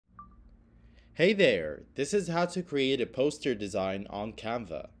Hey there, this is how to create a poster design on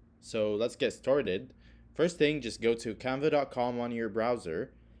Canva. So let's get started. First thing, just go to canva.com on your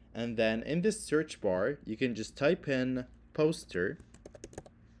browser, and then in this search bar, you can just type in poster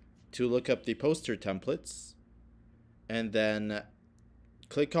to look up the poster templates, and then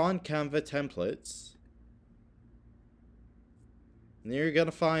click on Canva templates. And you're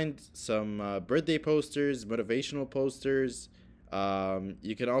gonna find some birthday posters, motivational posters.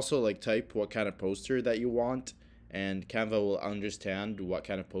 You can also like type what kind of poster that you want, and Canva will understand what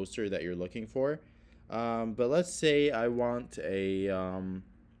kind of poster that you're looking for. But let's say I want a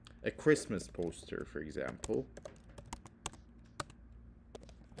Christmas poster, for example.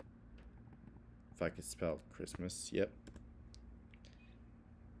 If I could spell Christmas, yep.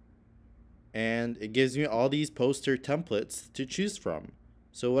 And it gives me all these poster templates to choose from.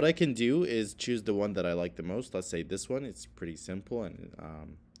 So what I can do is choose the one that I like the most. Let's say this one. It's pretty simple and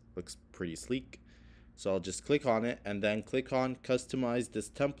looks pretty sleek. So I'll just click on it and then click on customize this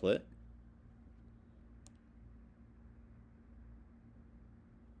template.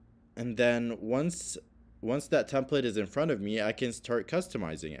 And then once that template is in front of me, I can start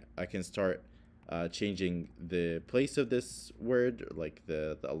customizing it. I can start changing the place of this word, like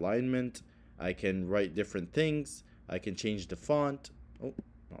the alignment. I can write different things. I can change the font. Oh,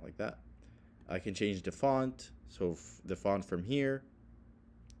 not like that. I can change the font. So the font from here,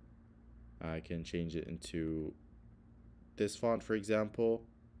 I can change it into this font, for example.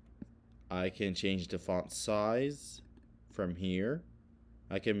 I can change the font size from here.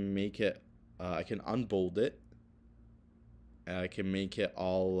 I can make it, I can unbold it. I can make it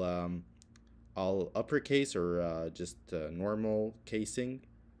all uppercase or just normal casing.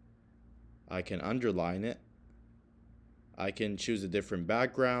 I can underline it. I can choose a different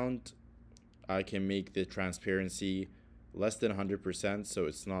background. I can make the transparency less than 100% so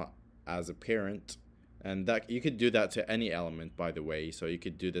it's not as apparent. And that you could do that to any element, by the way. So you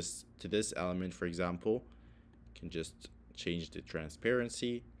could do this to this element, for example. You can just change the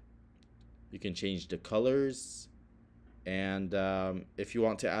transparency. You can change the colors. And if you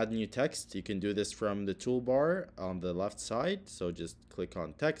want to add new text, you can do this from the toolbar on the left side. So just click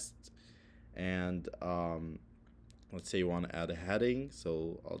on text. And let's say you want to add a heading,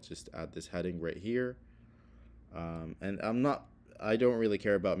 so I'll just add this heading right here. And I don't really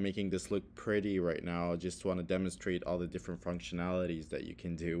care about making this look pretty right now. I just want to demonstrate all the different functionalities that you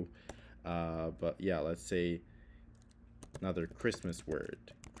can do. But yeah, let's say another Christmas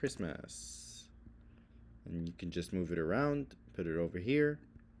word, Christmas. And you can just move it around, put it over here.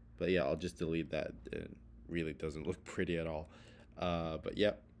 But yeah, I'll just delete that. It really doesn't look pretty at all. But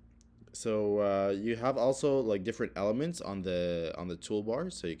yeah. So you have also like different elements on the toolbar,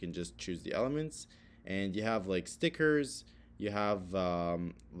 so you can just choose the elements, and you have like stickers. You have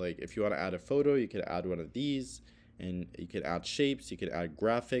like if you want to add a photo, you can add one of these, and you can add shapes, you can add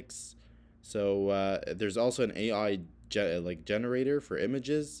graphics. So there's also an AI generator for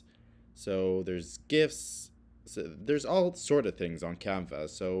images. So there's GIFs. So there's all sort of things on Canva.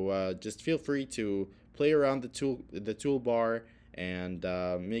 So just feel free to play around the toolbar and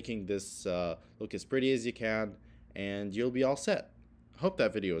making this look as pretty as you can, and you'll be all set. Hope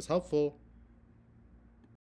that video was helpful.